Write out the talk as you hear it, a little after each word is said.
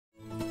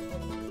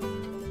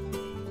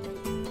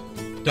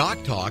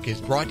DocTalk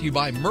is brought to you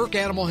by Merck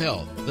Animal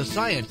Health, the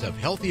science of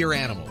healthier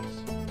animals.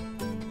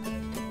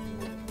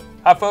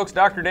 Hi folks,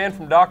 Dr. Dan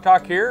from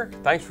DocTalk here.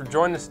 Thanks for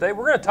joining us today.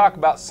 We're going to talk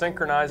about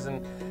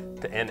synchronizing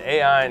and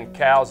AI in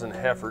cows and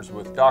heifers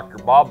with Dr.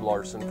 Bob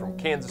Larson from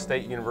Kansas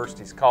State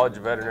University's College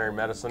of Veterinary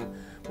Medicine.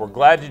 We're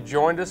glad you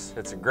joined us.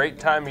 It's a great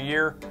time of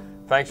year.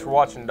 Thanks for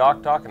watching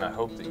DocTalk, and I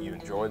hope that you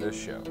enjoy this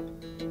show.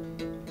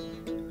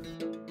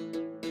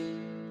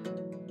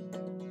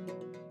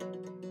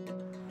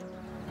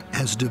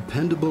 As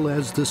dependable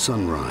as the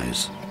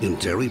sunrise, in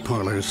dairy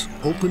parlors,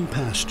 open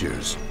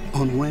pastures,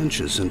 on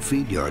ranches and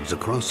feed yards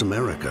across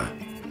America,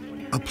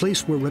 a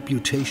place where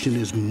reputation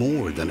is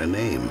more than a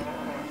name,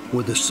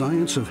 where the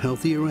science of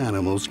healthier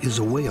animals is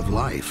a way of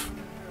life.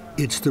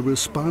 It's the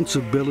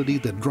responsibility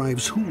that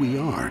drives who we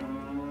are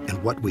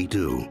and what we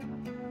do.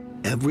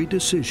 Every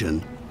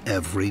decision,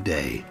 every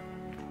day.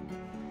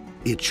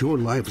 It's your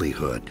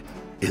livelihood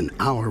and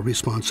our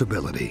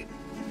responsibility.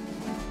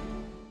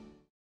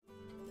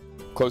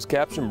 Closed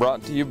caption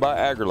brought to you by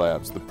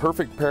AgriLabs, the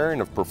perfect pairing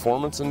of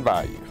performance and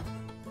value.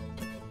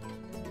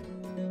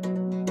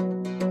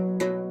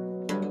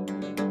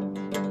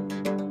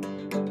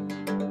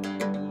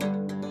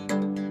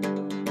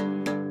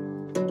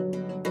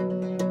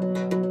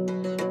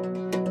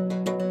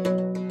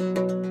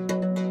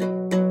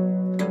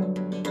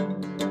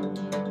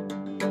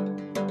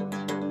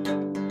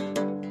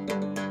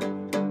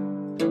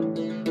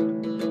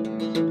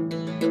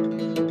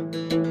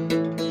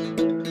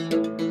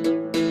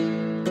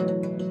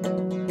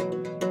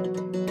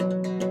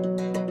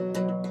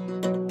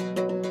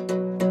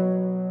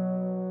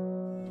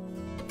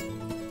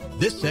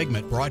 This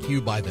segment brought to you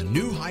by the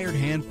new Hired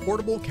Hand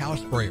Portable Cow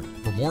Sprayer.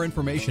 For more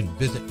information,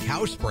 visit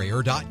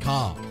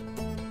cowsprayer.com.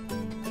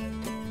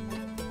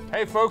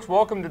 Hey folks,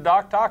 welcome to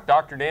DocTalk.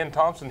 Dr. Dan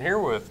Thompson here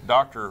with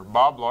Dr.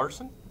 Bob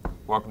Larson.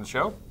 Welcome to the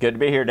show. Good to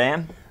be here,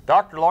 Dan.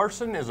 Dr.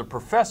 Larson is a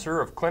professor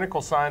of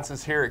clinical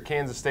sciences here at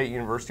Kansas State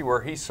University,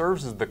 where he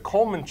serves as the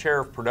Coleman Chair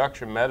of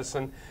Production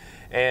Medicine,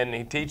 and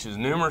he teaches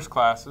numerous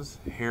classes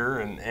here,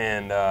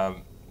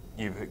 and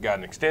you've got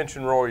an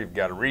extension role, you've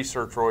got a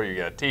research role, you've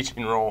got a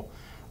teaching role.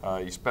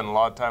 You spend a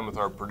lot of time with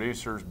our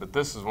producers, but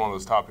this is one of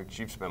those topics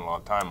you've spent a lot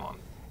of time on.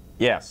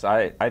 Yes,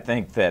 I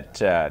think that,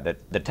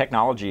 that the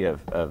technology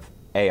of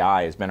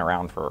AI has been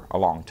around for a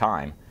long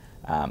time,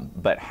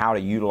 but how to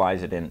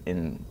utilize it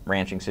in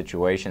ranching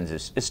situations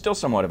is still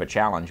somewhat of a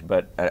challenge,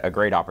 but a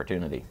great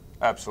opportunity.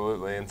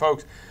 Absolutely. And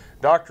folks,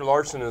 Dr.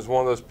 Larson is one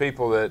of those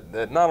people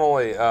that not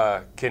only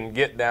can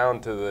get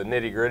down to the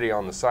nitty-gritty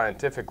on the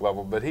scientific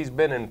level, but he's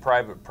been in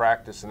private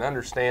practice and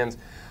understands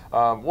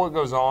what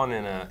goes on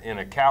in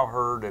a cow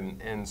herd,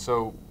 and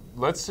so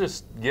let's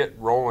just get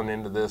rolling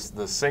into this,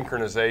 the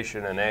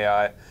synchronization and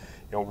AI. You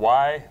know,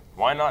 why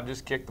not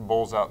just kick the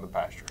bulls out in the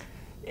pasture?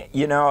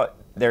 You know,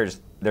 there's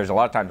a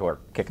lot of times where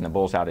kicking the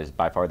bulls out is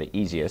by far the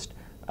easiest.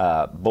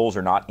 Bulls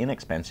are not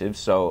inexpensive,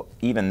 so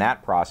even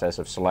that process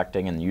of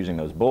selecting and using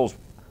those bulls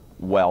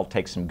well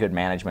takes some good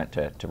management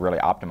to really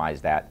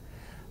optimize that.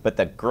 But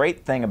the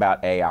great thing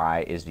about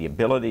AI is the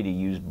ability to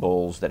use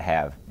bulls that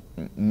have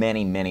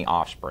many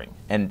offspring,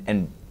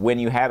 and when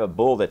you have a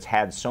bull that's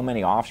had so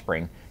many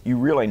offspring, you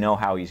really know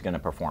how he's going to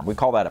perform. We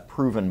call that a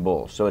proven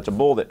bull. So it's a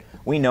bull that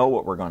we know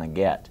what we're going to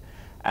get,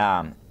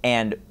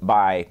 and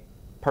by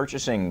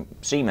purchasing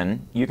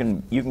semen, you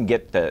can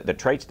get the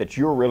traits that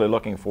you're really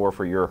looking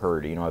for your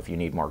herd. You know, if you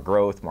need more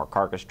growth, more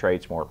carcass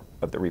traits, more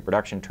of the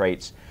reproduction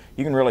traits,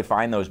 you can really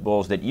find those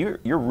bulls that you're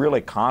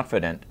really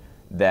confident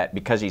that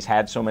because he's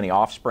had so many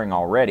offspring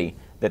already,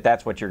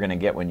 that's what you're going to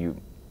get when you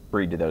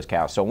breed to those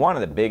cows. So one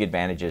of the big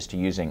advantages to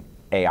using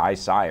AI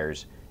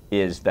sires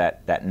is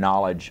that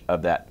knowledge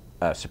of that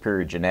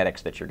superior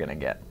genetics that you're going to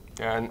get.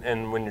 Yeah,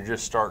 and when you're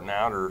just starting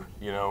out, or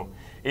you know,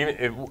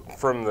 even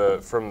from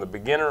the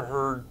beginner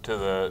herd to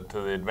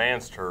the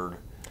advanced herd,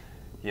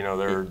 you know,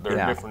 there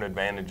are different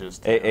advantages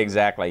to it.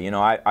 Exactly. You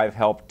know, I've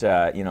helped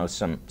you know,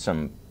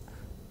 some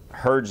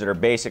herds that are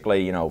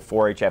basically, you know,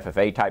 4-H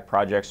FFA type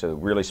projects, so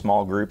really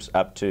small groups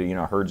up to, you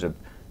know, herds of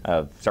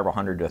several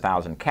hundred to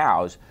 1,000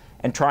 cows,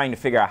 and trying to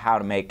figure out how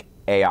to make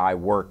AI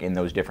work in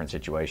those different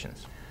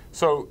situations.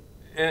 So,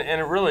 and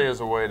it really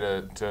is a way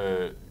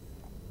to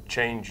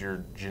change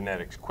your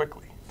genetics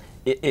quickly.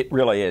 It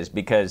really is,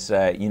 because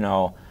you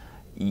know,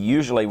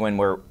 usually when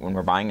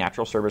we're buying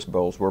natural service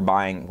bulls, we're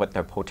buying what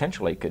they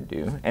potentially could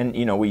do, and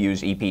you know, we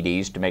use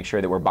EPDs to make sure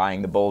that we're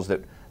buying the bulls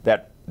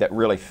that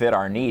really fit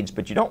our needs,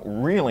 but you don't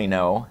really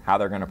know how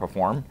they're going to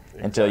perform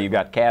until you've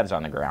got calves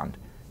on the ground,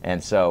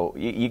 and so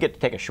you get to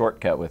take a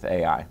shortcut with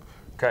AI.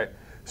 Okay,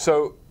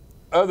 so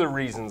other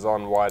reasons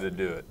on why to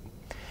do it.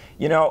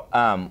 You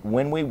know,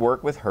 when we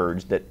work with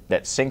herds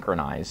that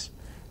synchronize,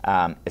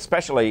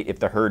 especially if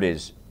the herd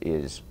is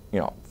you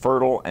know,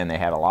 fertile and they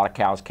had a lot of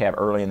cows calve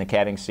early in the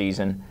calving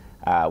season,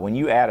 when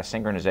you add a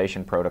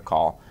synchronization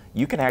protocol,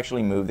 you can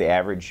actually move the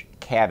average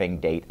calving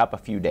date up a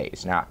few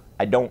days. Now,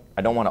 I don't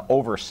want to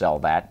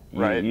oversell that.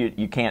 Right.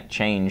 You can't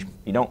change.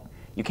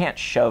 You can't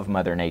shove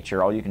Mother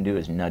Nature. All you can do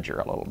is nudge her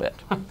a little bit.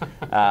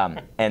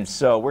 And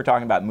so we're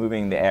talking about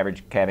moving the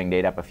average calving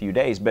date up a few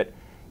days. But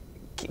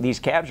these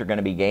calves are going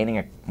to be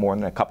gaining more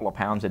than a couple of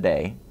pounds a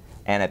day,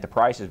 and at the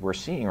prices we're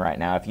seeing right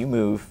now, if you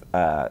move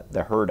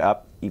the herd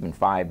up even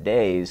 5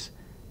 days,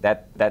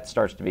 that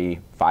starts to be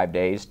 5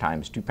 days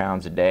times 2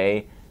 pounds a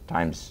day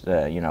times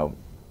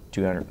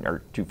 200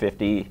 or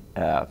 250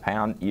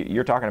 pound.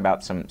 You're talking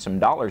about some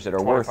dollars that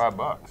are worth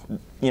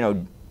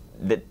 $25.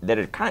 That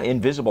are kind of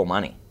invisible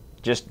money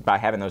just by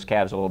having those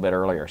calves a little bit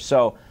earlier.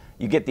 So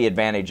you get the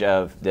advantage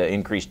of the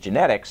increased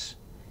genetics,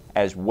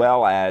 as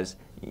well as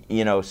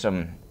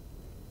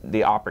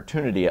the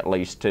opportunity at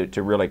least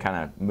to really kind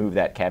of move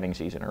that calving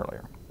season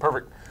earlier.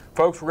 Perfect.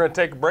 Folks, we're going to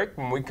take a break.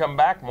 When we come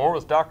back, more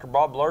with Dr.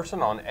 Bob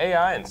Larson on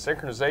AI and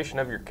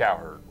synchronization of your cow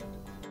herd.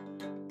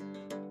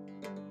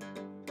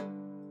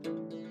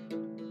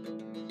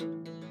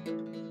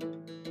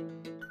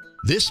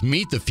 This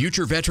Meet the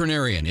Future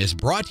Veterinarian is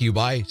brought to you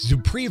by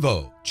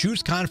Zuprevo.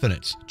 Choose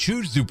confidence.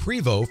 Choose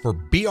Zuprevo for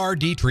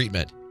BRD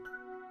treatment.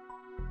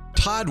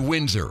 Todd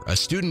Windsor, a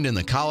student in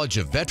the College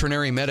of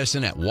Veterinary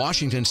Medicine at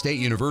Washington State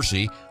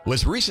University,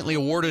 was recently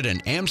awarded an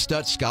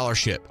AmStut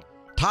scholarship.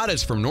 Todd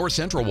is from North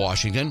Central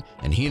Washington,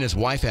 and he and his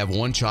wife have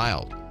one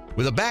child.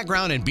 With a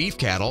background in beef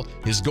cattle,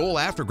 his goal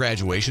after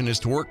graduation is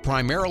to work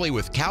primarily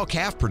with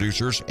cow-calf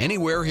producers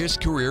anywhere his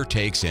career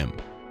takes him.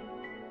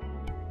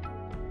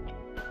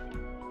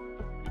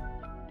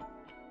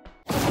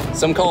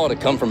 Some call it a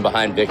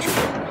come-from-behind victory,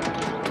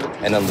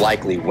 an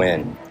unlikely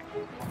win,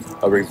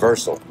 a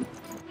reversal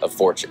of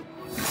fortune,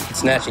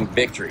 snatching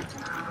victory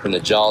from the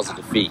jaws of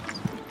defeat.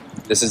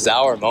 This is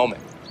our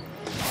moment,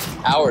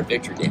 our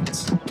victory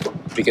dance,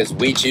 because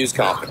we choose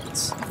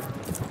confidence.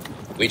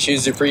 We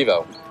choose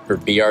Zuprevo for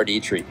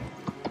BRD treatment.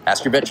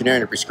 Ask your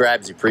veterinarian to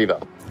prescribe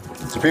Zuprevo.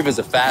 Zuprevo is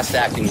a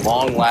fast-acting,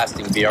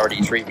 long-lasting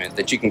BRD treatment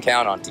that you can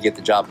count on to get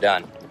the job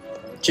done.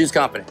 Choose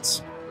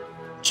confidence.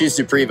 Choose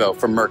Zuprevo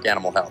from Merck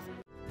Animal Health.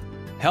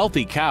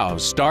 Healthy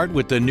cows start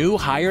with the new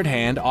hired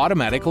hand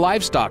automatic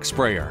livestock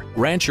sprayer,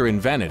 Rancher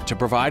invented to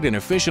provide an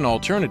efficient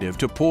alternative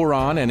to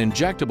pour-on and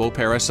injectable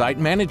parasite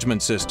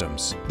management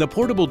systems. The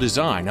portable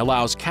design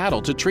allows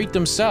cattle to treat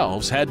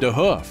themselves head to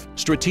hoof.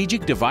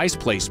 Strategic device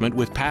placement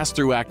with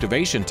pass-through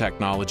activation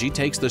technology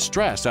takes the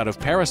stress out of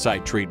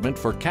parasite treatment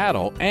for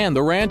cattle and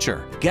the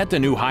rancher. Get the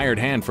new hired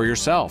hand for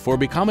yourself or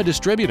become a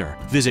distributor.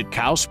 Visit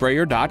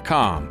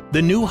cowsprayer.com.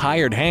 The new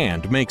hired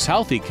hand makes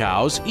healthy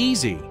cows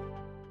easy.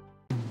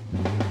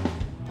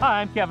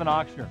 Hi, I'm Kevin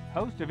Ochsner,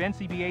 host of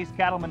NCBA's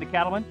Cattleman to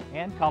Cattleman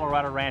and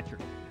Colorado Rancher.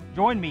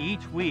 Join me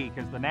each week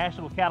as the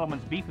National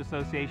Cattlemen's Beef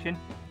Association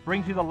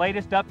brings you the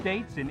latest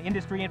updates in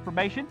industry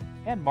information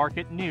and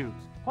market news.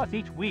 Plus,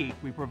 each week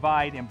we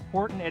provide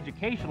important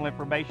educational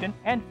information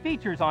and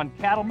features on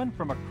cattlemen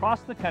from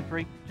across the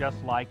country just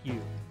like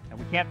you. And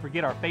we can't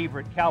forget our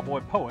favorite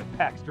cowboy poet,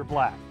 Baxter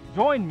Black.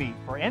 Join me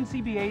for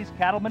NCBA's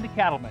Cattleman to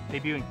Cattleman,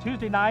 debuting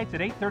Tuesday nights at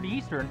 8:30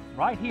 Eastern,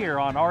 right here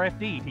on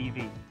RFD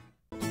TV.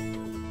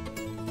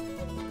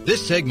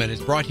 This segment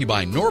is brought to you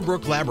by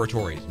Norbrook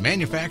Laboratories,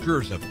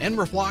 manufacturers of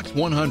Enroflox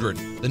 100,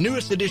 the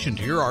newest addition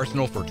to your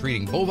arsenal for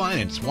treating bovine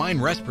and swine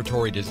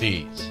respiratory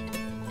disease.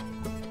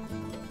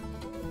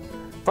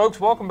 Folks,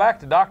 welcome back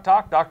to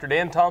DocTalk. Dr.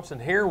 Dan Thompson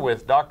here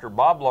with Dr.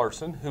 Bob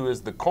Larson, who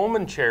is the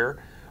Coleman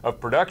Chair of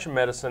Production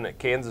Medicine at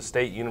Kansas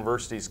State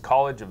University's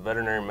College of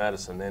Veterinary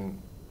Medicine.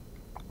 And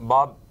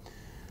Bob,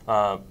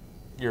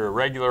 you're a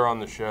regular on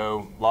the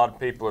show. A lot of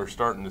people are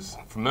starting to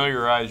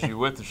familiarize you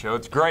with the show.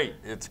 It's great.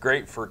 It's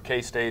great for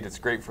K-State. It's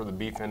great for the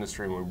beef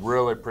industry. And we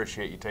really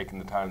appreciate you taking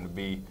the time to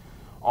be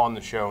on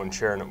the show and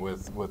sharing it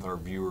with our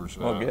viewers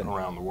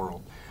around the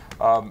world.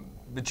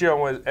 But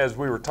as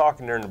we were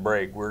talking during the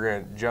break, we're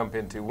going to jump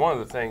into one of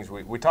the things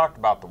we talked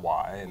about the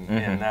why,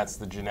 and that's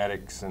the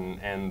genetics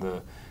and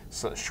the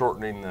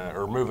shortening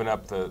or moving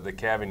up the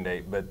calving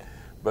date.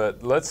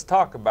 But let's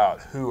talk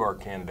about who our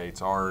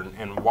candidates are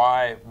and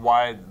why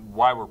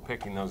we're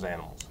picking those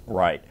animals.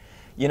 Right.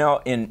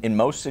 In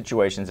most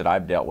situations that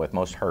I've dealt with,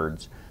 most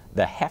herds,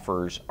 the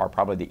heifers are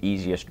probably the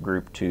easiest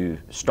group to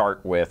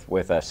start with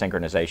a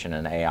synchronization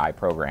and AI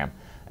program.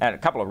 And a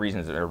couple of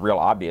reasons that are real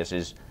obvious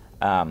is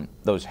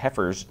those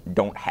heifers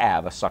don't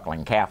have a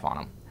suckling calf on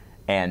them.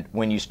 And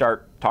when you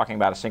start talking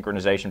about a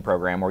synchronization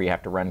program where you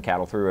have to run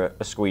cattle through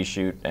a squeeze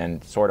chute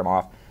and sort them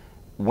off,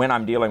 when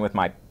I'm dealing with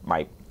my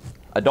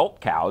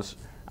adult cows,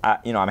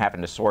 I'm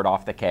having to sort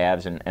off the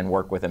calves and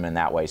work with them in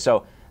that way.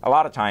 So a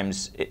lot of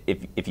times,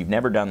 if you've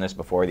never done this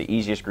before, the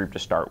easiest group to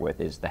start with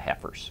is the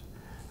heifers.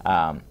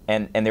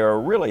 And they're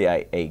really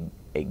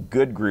a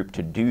good group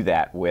to do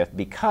that with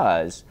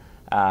because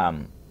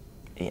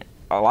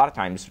a lot of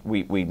times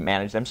we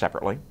manage them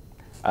separately.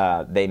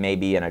 They may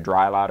be in a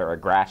dry lot or a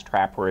grass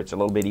trap where it's a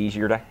little bit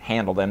easier to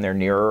handle them. They're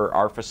nearer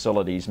our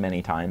facilities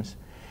many times.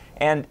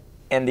 And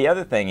the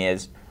other thing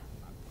is,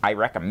 I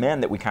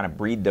recommend that we kind of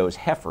breed those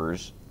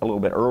heifers a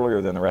little bit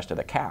earlier than the rest of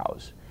the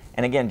cows.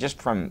 And again,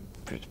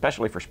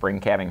 especially for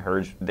spring calving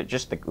herds,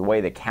 just the way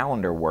the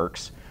calendar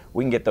works,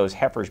 we can get those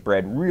heifers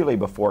bred really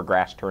before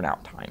grass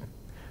turnout time.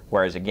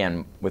 Whereas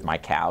again, with my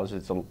cows,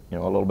 it's a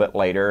little bit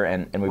later,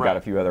 and we've got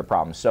a few other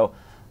problems. So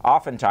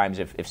oftentimes,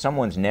 if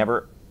someone's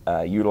never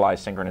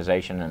utilize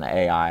synchronization and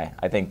AI,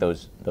 I think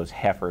those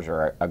heifers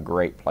are a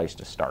great place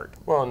to start.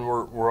 Well, and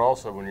we're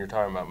also, when you're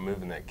talking about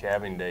moving that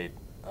calving date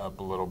up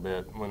a little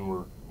bit,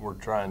 when we're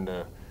trying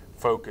to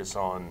focus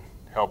on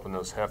helping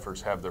those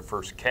heifers have their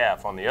first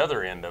calf on the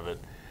other end of it,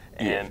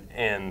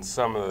 and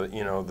some of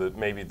the,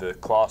 maybe the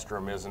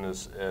colostrum isn't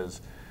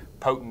as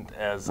potent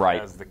as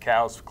the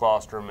cow's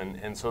colostrum,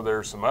 and so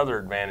there's some other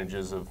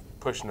advantages of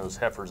pushing those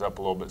heifers up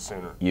a little bit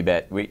sooner. You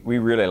bet. We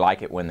really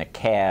like it when the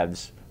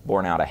calves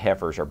born out of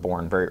heifers are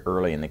born very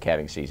early in the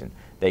calving season.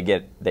 They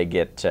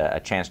get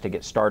a chance to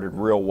get started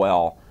real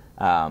well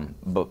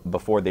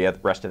before the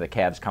rest of the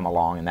calves come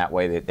along, and that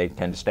way they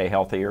tend to stay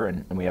healthier,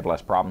 and we have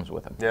less problems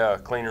with them. Yeah,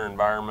 cleaner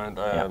environment.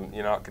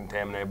 You're not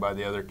contaminated by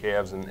the other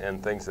calves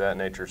and things of that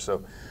nature.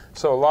 So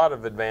a lot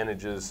of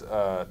advantages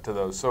to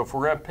those. So if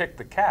we're going to pick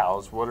the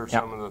cows, what are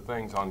some of the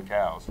things on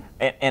cows?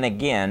 And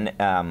again,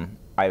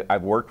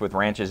 I've worked with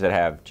ranches that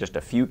have just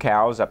a few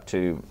cows up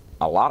to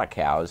a lot of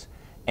cows,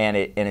 and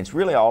it's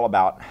really all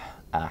about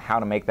how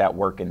to make that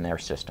work in their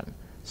system.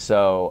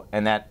 So,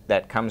 and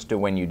that comes to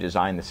when you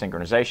design the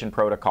synchronization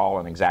protocol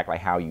and exactly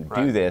how you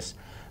do this.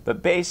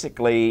 But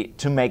basically,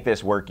 to make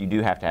this work, you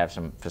do have to have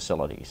some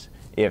facilities.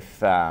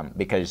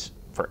 Because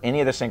for any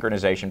of the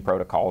synchronization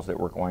protocols that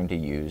we're going to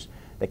use,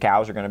 the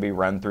cows are going to be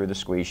run through the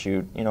squeeze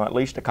chute, at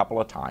least a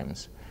couple of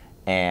times,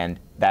 and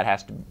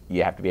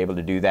you have to be able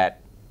to do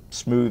that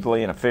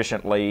smoothly and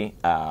efficiently.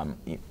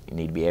 You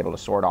need to be able to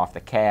sort off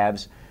the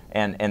calves,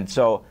 and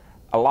so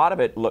a lot of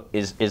it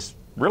is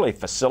really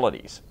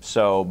facilities.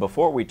 So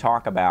before we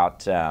talk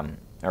about,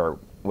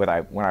 when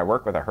I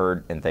work with a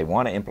herd and they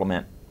want to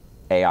implement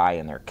AI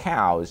in their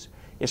cows,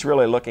 it's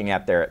really looking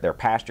at their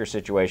pasture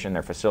situation,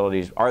 their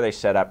facilities. Are they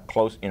set up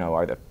close,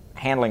 are the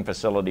handling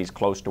facilities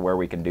close to where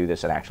we can do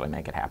this and actually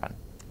make it happen?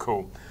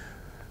 Cool.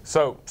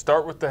 So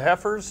start with the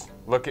heifers,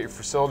 look at your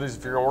facilities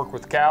if you're going to work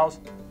with cows.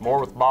 More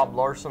with Bob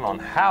Larson on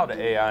how to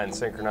AI and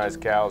synchronize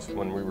cows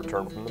when we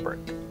return from the break.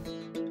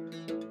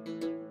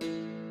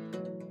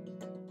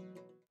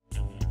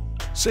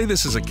 Say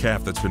this is a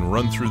calf that's been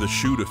run through the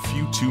chute a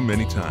few too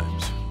many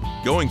times.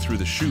 Going through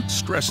the chute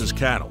stresses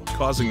cattle,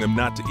 causing them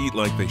not to eat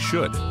like they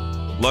should.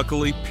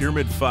 Luckily,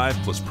 Pyramid 5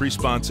 plus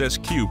Presponse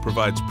SQ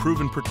provides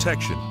proven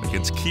protection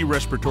against key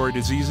respiratory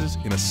diseases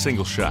in a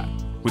single shot,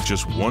 with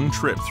just one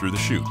trip through the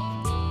chute.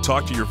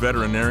 Talk to your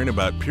veterinarian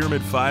about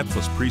Pyramid 5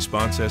 plus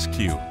Presponse SQ,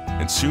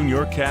 and soon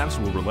your calves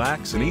will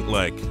relax and eat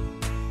like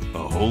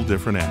a whole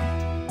different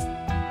animal.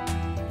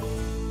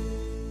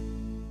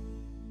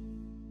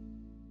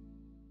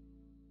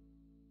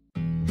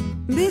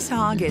 This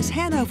hog is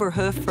head over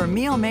hoof for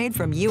meal made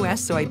from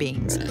U.S.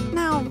 soybeans.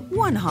 Now,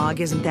 one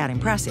hog isn't that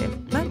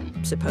impressive, but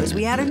suppose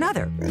we add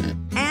another,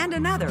 and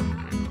another,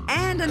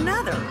 and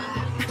another.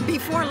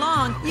 Before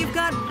long, you've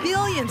got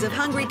billions of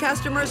hungry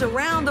customers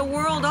around the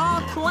world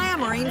all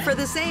clamoring for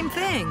the same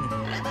thing.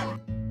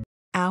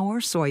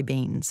 Our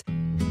soybeans.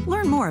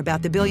 Learn more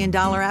about the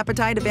billion-dollar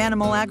appetite of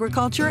animal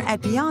agriculture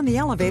at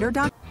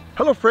BeyondTheElevator.com.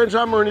 Hello friends,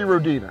 I'm Ernie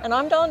Rodina. And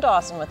I'm Dawn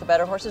Dawson with the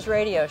Better Horses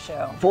Radio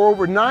Show. For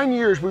over 9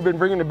 years, we've been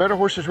bringing the Better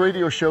Horses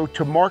Radio Show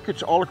to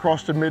markets all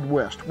across the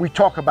Midwest. We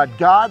talk about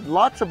God,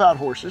 lots about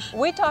horses.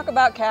 We talk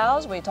about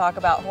cows, we talk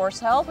about horse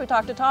health, we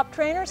talk to top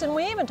trainers, and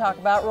we even talk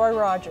about Roy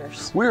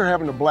Rogers. We're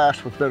having a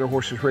blast with Better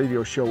Horses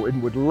Radio Show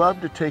and would love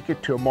to take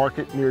it to a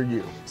market near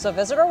you. So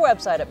visit our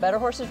website at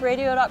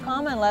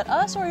betterhorsesradio.com and let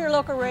us or your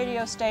local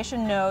radio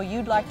station know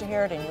you'd like to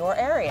hear it in your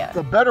area.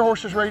 The Better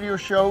Horses Radio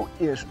Show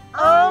is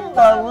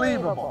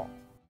unbelievable.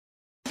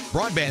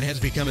 Broadband has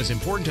become as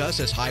important to us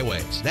as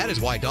highways. That is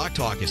why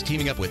DocTalk is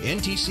teaming up with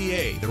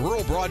NTCA, the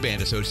Rural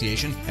Broadband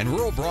Association, and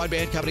rural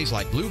broadband companies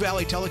like Blue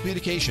Valley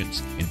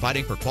Telecommunications in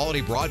fighting for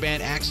quality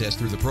broadband access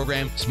through the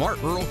program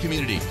Smart Rural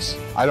Communities.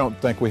 I don't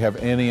think we have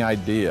any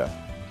idea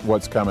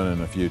what's coming in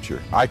the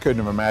future. I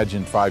couldn't have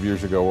imagined 5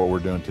 years ago what we're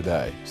doing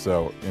today.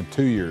 So in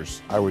 2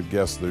 years, I would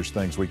guess there's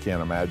things we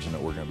can't imagine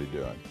that we're going to be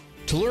doing.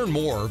 To learn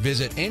more,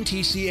 visit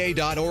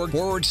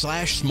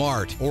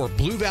ntca.org/smart or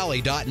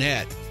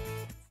bluevalley.net.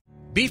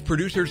 Beef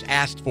producers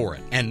asked for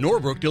it, and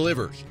Norbrook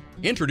delivers.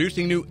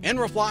 Introducing new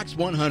Enroflox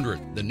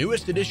 100, the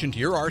newest addition to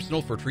your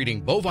arsenal for treating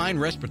bovine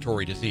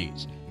respiratory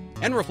disease.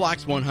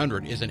 Enroflox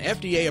 100 is an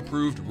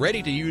FDA-approved,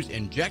 ready-to-use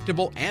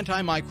injectable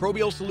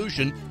antimicrobial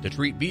solution to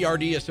treat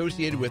BRD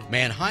associated with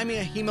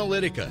Mannheimia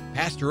hemolytica,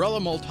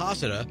 Pasteurella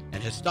multocida,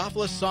 and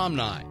Histophilus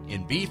somni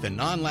in beef and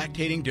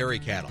non-lactating dairy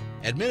cattle.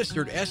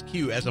 Administered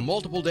SQ as a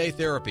multiple-day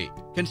therapy.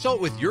 Consult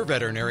with your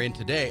veterinarian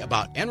today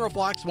about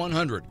Enroflox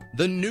 100,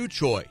 the new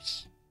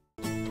choice.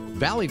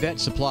 Valley Vet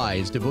Supply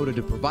is devoted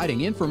to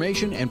providing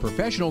information and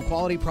professional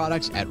quality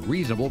products at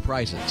reasonable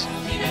prices.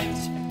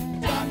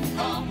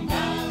 ValleyVet.com,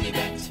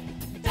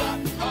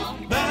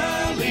 ValleyVet.com,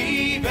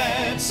 Valley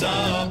Vet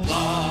Supply.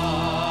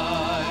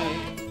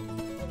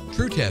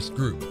 True Test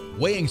Group,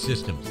 weighing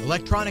systems,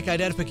 electronic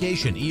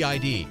identification,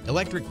 EID,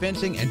 electric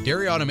fencing, and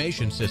dairy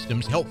automation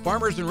systems help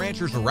farmers and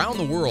ranchers around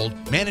the world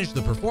manage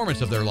the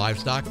performance of their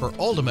livestock for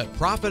ultimate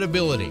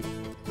profitability.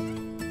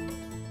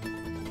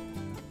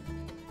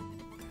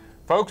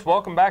 Folks,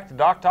 welcome back to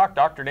Doc Talk.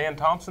 Dr. Dan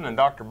Thompson and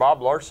Dr.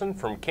 Bob Larson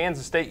from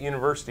Kansas State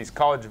University's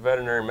College of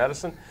Veterinary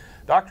Medicine.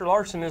 Dr.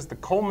 Larson is the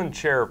Coleman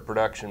Chair of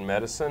Production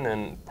Medicine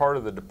and part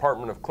of the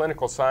Department of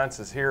Clinical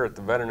Sciences here at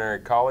the Veterinary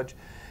College.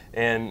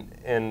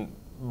 And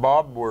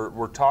Bob,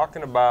 we're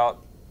talking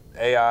about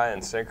AI and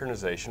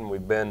synchronization.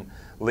 We've been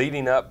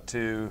leading up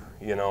to,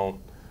 you know,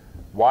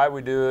 why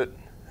we do it,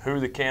 who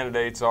the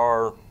candidates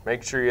are,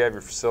 make sure you have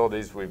your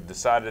facilities. We've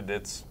decided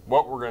it's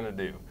what we're going to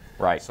do.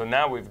 Right. So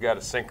now we've got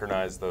to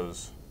synchronize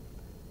those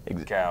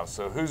cows.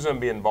 So who's going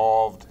to be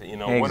involved? You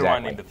know, what do I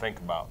need to think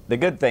about? The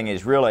good thing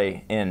is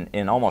really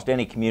in almost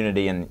any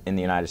community in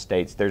the United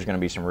States, there's going to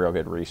be some real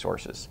good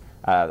resources.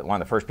 One of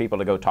the first people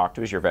to go talk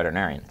to is your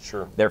veterinarian.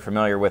 Sure. They're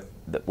familiar with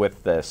the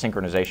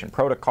synchronization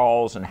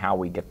protocols and how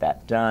we get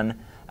that done.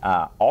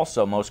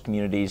 Also, most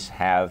communities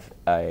have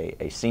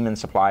a semen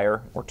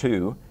supplier or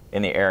two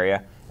in the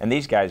area, and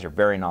these guys are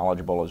very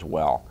knowledgeable as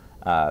well.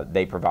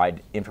 They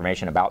provide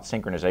information about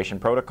synchronization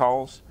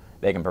protocols.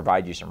 They can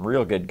provide you some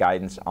real good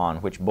guidance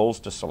on which bulls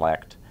to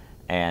select.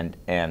 And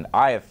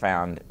I have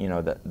found, you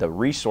know, the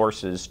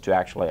resources to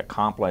actually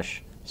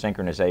accomplish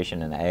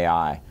synchronization in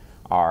AI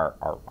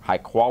are high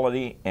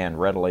quality and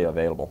readily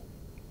available.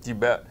 You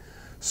bet.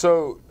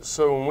 So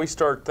when we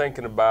start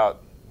thinking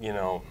about, you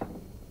know,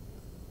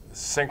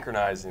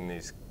 synchronizing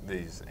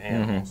these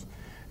animals,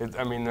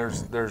 I mean,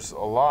 there's a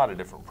lot of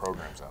different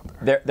programs out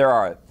there. There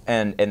are,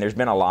 and there's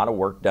been a lot of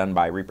work done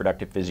by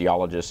reproductive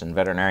physiologists and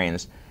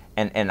veterinarians,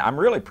 and I'm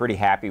really pretty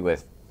happy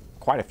with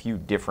quite a few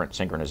different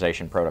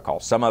synchronization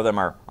protocols. Some of them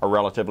are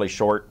relatively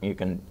short. You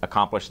can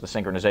accomplish the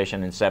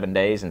synchronization in 7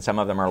 days, and some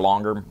of them are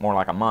longer, more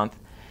like a month,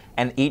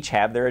 and each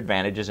have their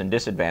advantages and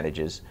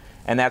disadvantages.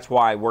 And that's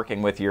why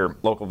working with your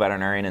local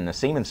veterinarian and the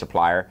semen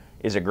supplier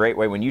is a great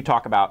way. When you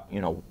talk about, you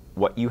know,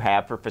 what you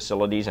have for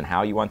facilities and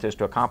how you want this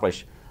to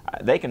accomplish,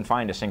 they can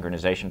find a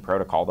synchronization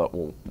protocol that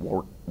will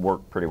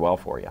work pretty well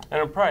for you. And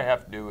it'll probably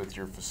have to do with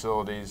your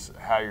facilities,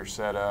 how you're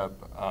set up,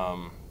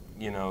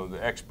 you know,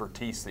 the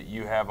expertise that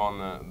you have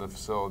on the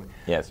facility.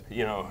 Yes.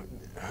 You know,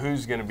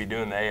 who's going to be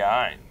doing the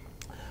AI?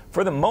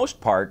 For the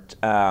most part,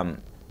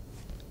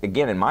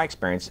 again, in my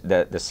experience,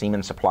 the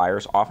semen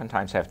suppliers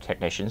oftentimes have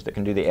technicians that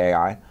can do the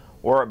AI,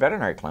 or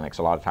veterinary clinics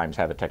a lot of times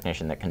have a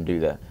technician that can do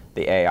the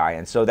AI.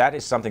 And so that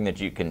is something that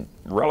you can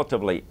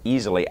relatively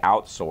easily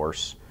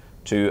outsource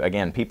to,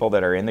 again, people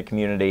that are in the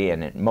community,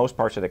 and in most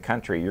parts of the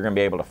country, you're going to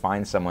be able to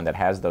find someone that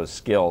has those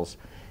skills.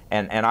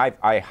 And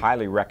I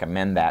highly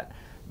recommend that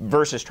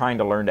versus trying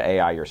to learn to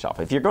AI yourself.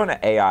 If you're going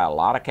to AI a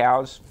lot of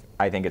cows,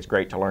 I think it's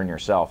great to learn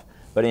yourself.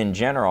 But in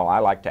general, I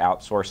like to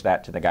outsource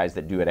that to the guys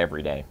that do it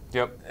every day.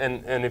 Yep,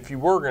 and if you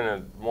were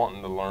going to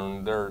wanting to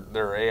learn, there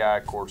are AI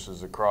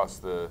courses across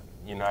the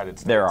United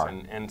States. There are.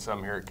 And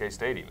some here at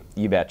K-State even.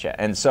 You betcha.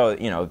 And so,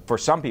 you know, for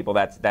some people,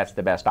 that's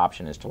the best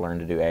option, is to learn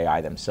to do AI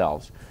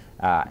themselves.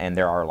 And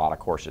there are a lot of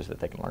courses that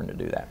they can learn to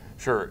do that.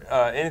 Sure.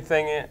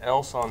 Anything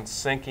else on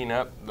syncing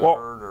up the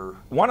herd? Or?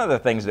 One of the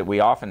things that we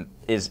often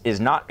is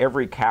not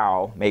every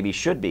cow maybe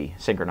should be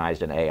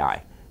synchronized in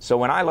AI. So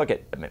when I look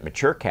at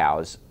mature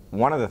cows,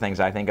 one of the things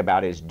I think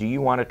about is, do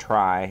you want to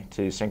try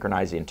to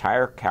synchronize the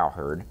entire cow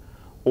herd,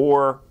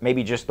 or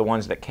maybe just the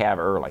ones that calve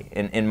early?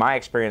 In my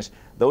experience,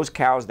 those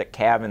cows that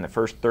calve in the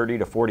first 30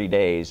 to 40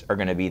 days are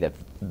going to be the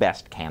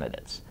best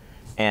candidates.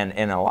 And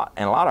in a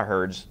lot of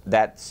herds,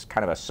 that's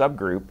kind of a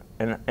subgroup,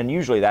 and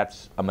usually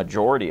that's a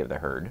majority of the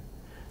herd.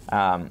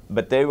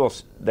 But they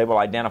will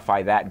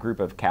identify that group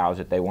of cows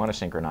that they want to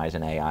synchronize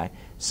in AI.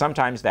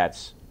 Sometimes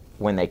that's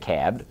when they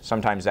calved.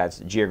 Sometimes that's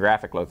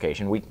geographic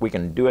location. We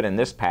can do it in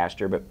this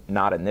pasture, but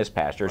not in this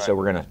pasture. Right. So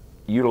we're going to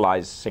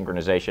utilize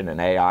synchronization and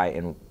AI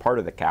in part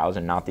of the cows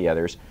and not the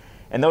others.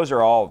 And those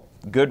are all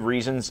good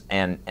reasons,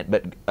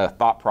 but a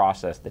thought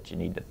process that you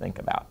need to think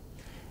about.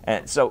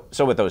 And so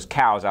with those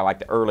cows, I like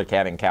the early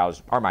calving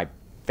cows are my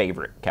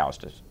favorite cows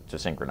to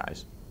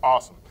synchronize.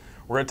 Awesome.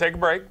 We're going to take a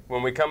break.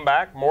 When we come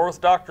back, more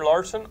with Dr.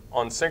 Larson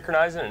on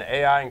synchronizing and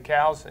AI in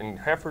cows and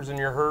heifers in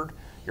your herd.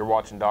 You're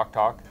watching Doc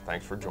Talk.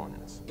 Thanks for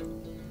joining us.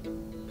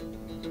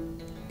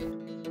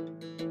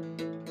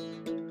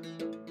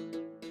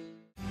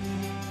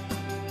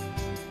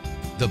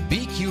 The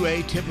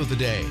BQA Tip of the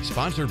Day,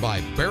 sponsored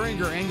by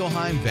Beringer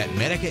Engelheim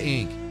Vetmedica,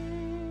 Inc.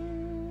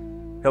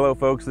 Hello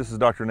folks, this is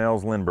Dr.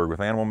 Nels Lindberg with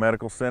Animal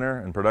Medical Center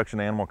and Production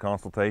Animal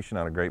Consultation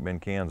out of Great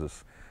Bend,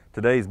 Kansas.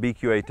 Today's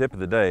BQA Tip of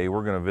the Day,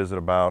 we're going to visit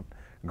about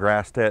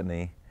grass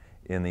tetany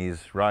in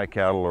these rye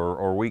cattle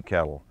or wheat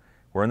cattle.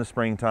 We're in the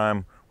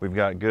springtime, we've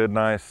got good,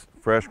 nice,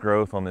 fresh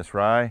growth on this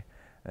rye,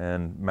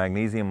 and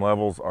magnesium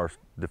levels are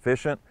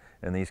deficient,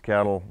 and these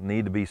cattle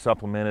need to be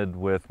supplemented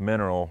with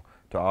mineral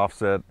to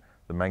offset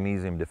the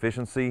magnesium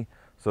deficiency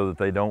so that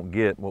they don't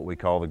get what we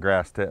call the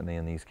grass tetany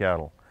in these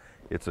cattle.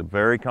 It's a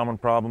very common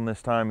problem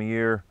this time of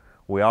year.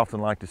 We often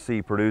like to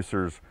see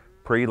producers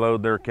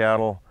preload their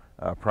cattle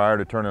prior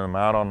to turning them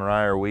out on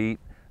rye or wheat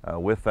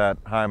with that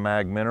high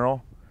mag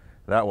mineral.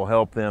 That will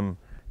help them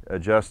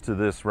adjust to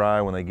this rye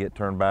when they get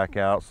turned back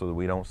out so that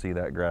we don't see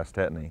that grass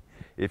tetany.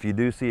 If you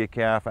do see a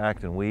calf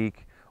acting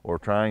weak or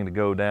trying to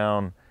go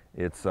down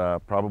It's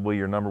probably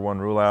your #1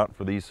 rule out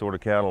for these sort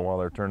of cattle while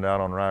they're turned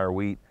out on rye or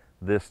wheat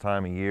this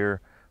time of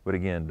year. But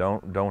again,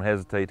 don't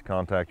hesitate to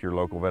contact your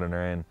local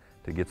veterinarian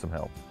to get some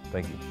help.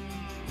 Thank you.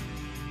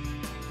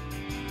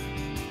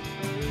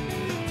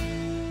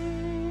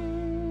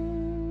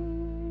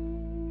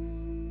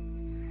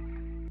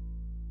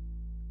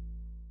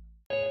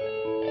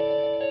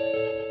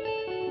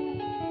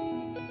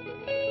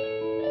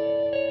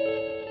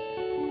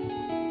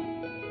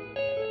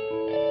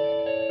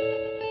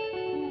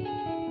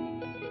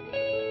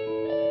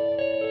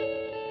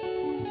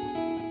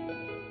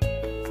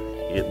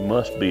 It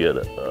must be an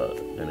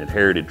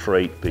inherited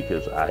trait,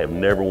 because I have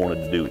never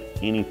wanted to do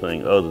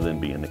anything other than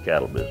be in the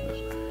cattle business.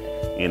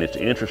 And it's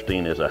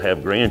interesting, as I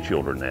have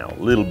grandchildren now,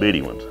 little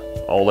bitty ones.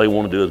 All they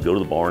want to do is go to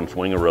the barn,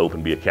 swing a rope,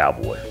 and be a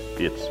cowboy.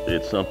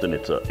 It's something.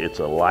 It's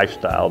a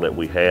lifestyle that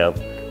we have,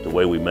 the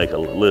way we make a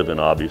living,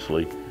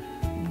 obviously.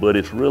 But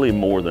it's really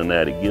more than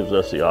that. It gives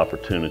us the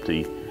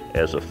opportunity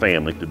as a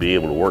family to be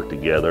able to work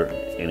together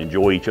and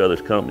enjoy each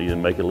other's company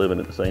and make a living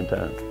at the same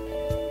time.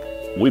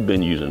 We've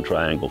been using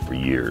Triangle for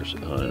years,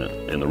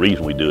 and the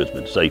reason we do it has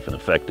been safe and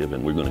effective,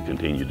 and we're going to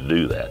continue to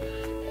do that.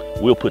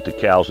 We'll put the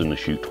cows in the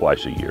chute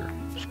twice a year,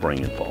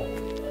 spring and fall.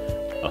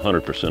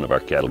 100% of our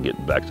cattle get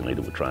vaccinated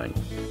with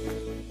Triangle.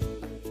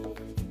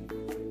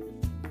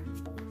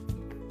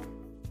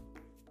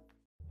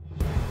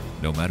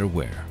 No matter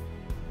where,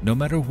 no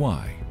matter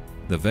why,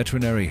 the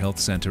Veterinary Health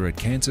Center at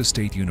Kansas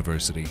State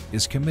University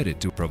is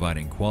committed to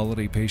providing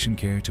quality patient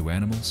care to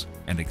animals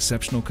and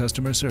exceptional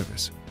customer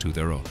service to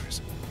their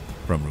owners.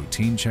 From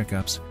routine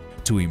checkups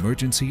to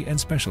emergency and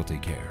specialty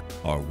care,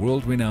 our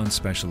world-renowned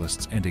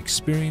specialists and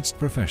experienced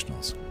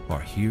professionals are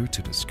here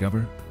to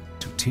discover,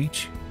 to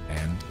teach,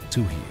 and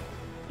to heal.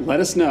 Let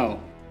us know.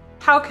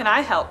 How can I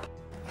help?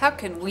 How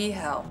can we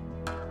help?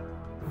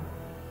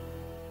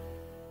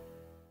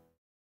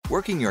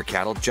 Working your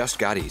cattle just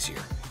got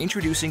easier.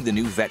 Introducing the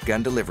new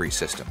VetGun delivery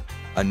system,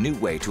 a new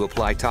way to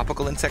apply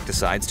topical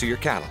insecticides to your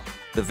cattle.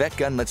 The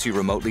VetGun lets you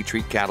remotely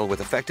treat cattle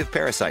with effective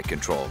parasite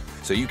control,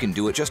 so you can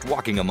do it just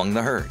walking among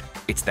the herd.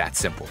 It's that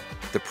simple.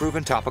 The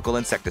proven topical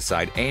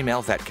insecticide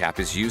AML VetCap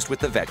is used with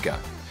the VetGun.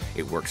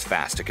 It works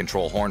fast to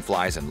control horn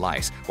flies and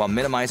lice while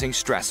minimizing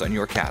stress on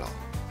your cattle.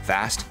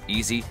 Fast,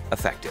 easy,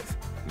 effective.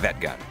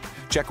 VetGun.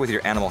 Check with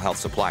your animal health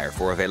supplier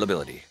for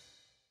availability.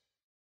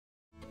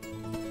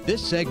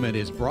 This segment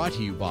is brought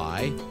to you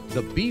by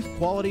the Beef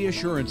Quality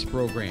Assurance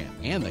Program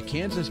and the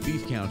Kansas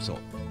Beef Council,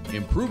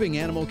 improving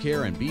animal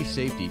care and beef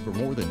safety for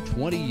more than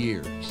 20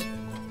 years.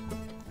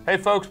 Hey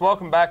folks,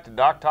 welcome back to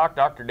DocTalk.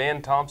 Dr.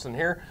 Dan Thompson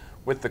here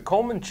with the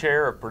Coleman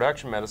Chair of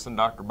Production Medicine,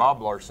 Dr. Bob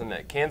Larson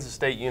at Kansas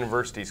State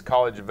University's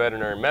College of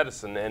Veterinary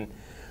Medicine. And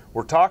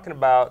we're talking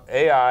about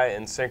AI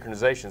and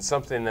synchronization,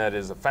 something that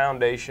is a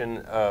foundation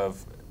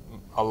of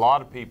a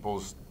lot of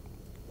people's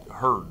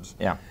herds.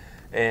 Yeah.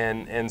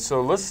 And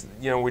so let's,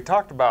 we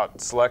talked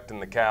about selecting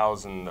the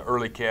cows and the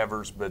early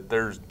calvers, but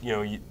there's,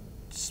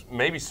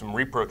 maybe some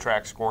repro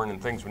track scoring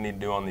and things we need to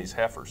do on these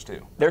heifers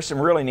too. There's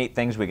some really neat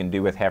things we can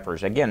do with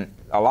heifers. Again,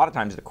 a lot of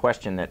times the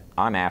question that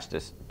I'm asked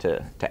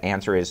to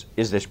answer is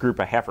this group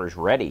of heifers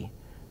ready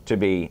to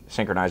be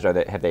synchronized?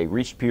 Have they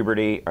reached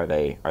puberty? Are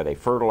they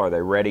fertile? Are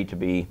they ready to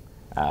be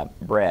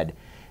bred?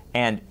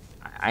 And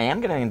I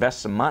am going to invest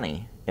some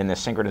money in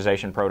this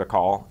synchronization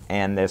protocol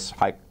and this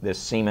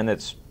semen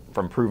that's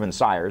from proven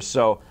sires.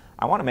 So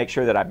I want to make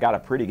sure that I've got a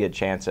pretty good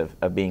chance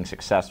of being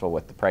successful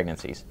with the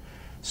pregnancies.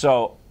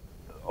 So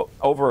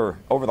over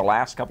the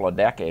last couple of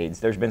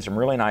decades, there's been some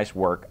really nice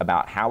work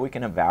about how we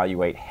can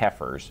evaluate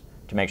heifers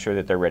to make sure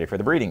that they're ready for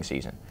the breeding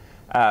season.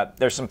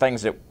 There's some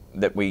things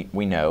that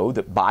we know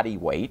that body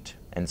weight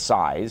and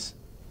size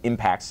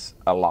impacts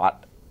a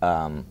lot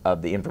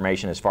of the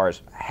information as far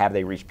as have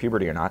they reached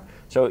puberty or not.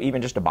 So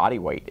even just a body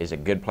weight is a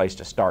good place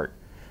to start.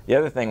 The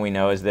other thing we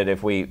know is that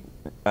if we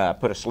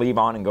put a sleeve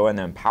on and go in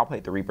there and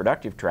palpate the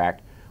reproductive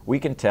tract, we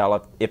can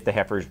tell if the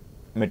heifer's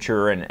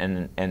mature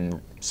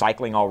and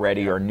cycling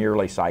already or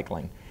nearly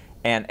cycling.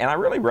 And I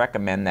really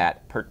recommend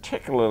that,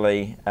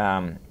 particularly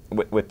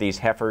with these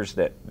heifers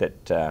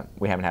that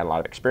we haven't had a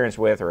lot of experience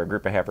with, or a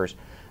group of heifers.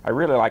 I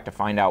really like to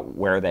find out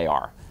where they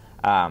are.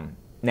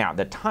 Now,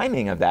 the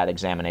timing of that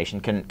examination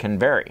can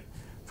vary.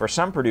 For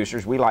some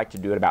producers, we like to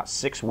do it about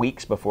 6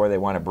 weeks before they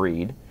want to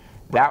breed.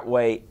 That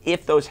way,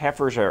 if those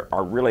heifers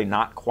are really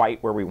not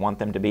quite where we want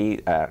them to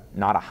be,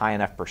 not a high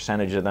enough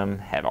percentage of them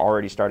have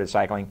already started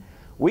cycling,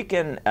 we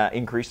can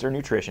increase their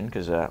nutrition,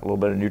 because a little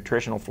bit of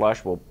nutritional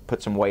flush will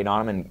put some weight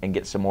on them and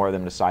get some more of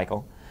them to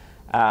cycle.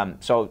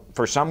 So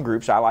for some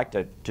groups, I like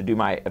to do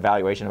my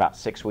evaluation about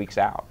 6 weeks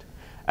out.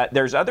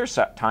 There's other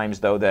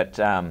times, though, that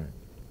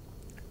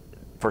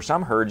for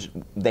some herds,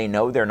 they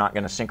know they're not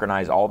going to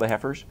synchronize all the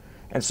heifers.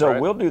 And so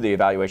we'll do the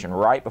evaluation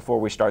right before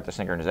we start the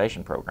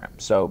synchronization program.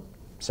 So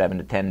 7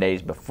 to 10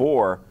 days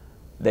before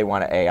they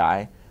want to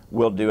AI,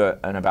 we'll do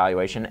an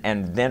evaluation,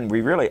 and then we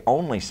really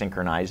only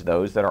synchronize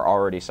those that are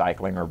already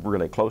cycling or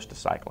really close to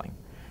cycling.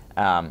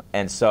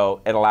 And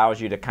so it allows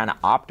you to kind of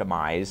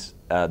optimize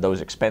those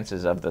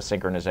expenses of the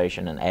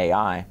synchronization and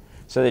AI,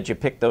 so that you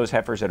pick those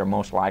heifers that are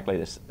most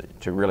likely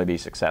to really be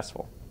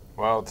successful.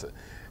 Well,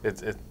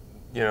 it's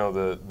you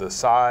know, the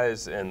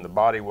size and the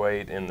body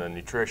weight and the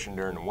nutrition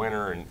during the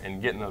winter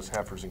and getting those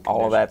heifers in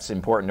condition. All of that's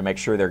important to make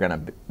sure they're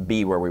going to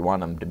be where we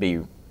want them to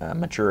be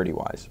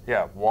maturity-wise.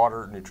 Yeah,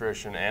 water,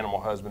 nutrition, animal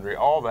husbandry,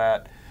 all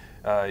that.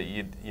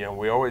 You know,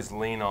 we always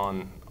lean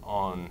on.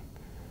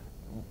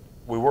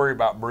 We worry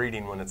about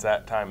breeding when it's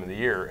that time of the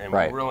year, and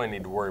Right. we really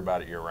need to worry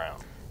about it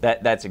year-round.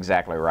 That's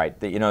exactly right.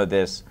 You know,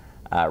 this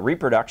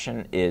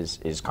reproduction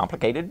is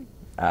complicated.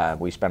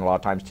 We spend a lot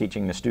of time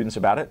teaching the students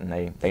about it,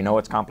 and they know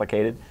it's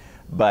complicated.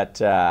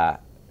 But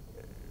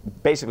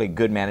basically,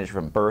 good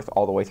management from birth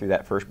all the way through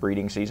that first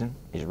breeding season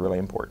is really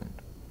important.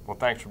 Well,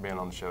 thanks for being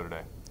on the show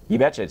today. You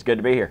betcha. It's good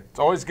to be here. It's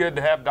always good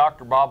to have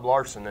Dr. Bob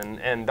Larson,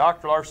 and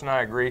Dr. Larson,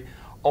 I agree.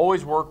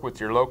 Always work with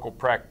your local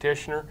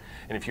practitioner,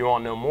 and if you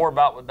want to know more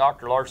about what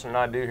Dr. Larson and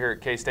I do here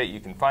at K-State, you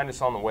can find us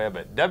on the web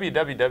at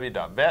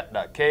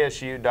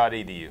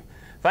www.vet.ksu.edu.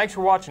 Thanks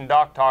for watching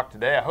Doc Talk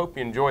today. I hope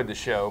you enjoyed the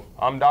show.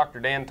 I'm Dr.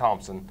 Dan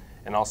Thompson,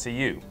 and I'll see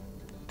you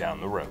down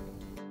the road.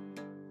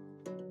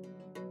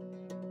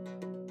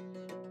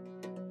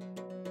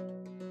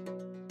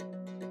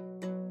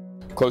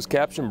 Closed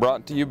caption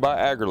brought to you by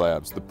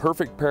AgriLabs, the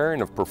perfect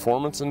pairing of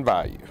performance and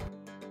value.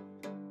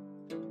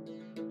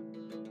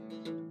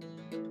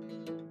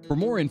 For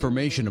more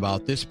information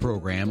about this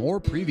program or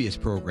previous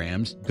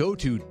programs, go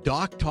to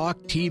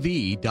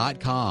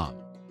DocTalkTV.com.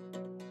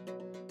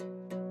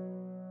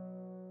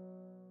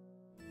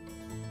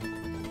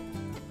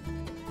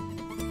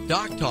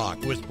 Doc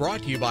Talk was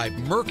brought to you by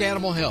Merck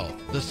Animal Health,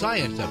 the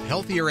science of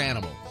healthier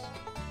animals.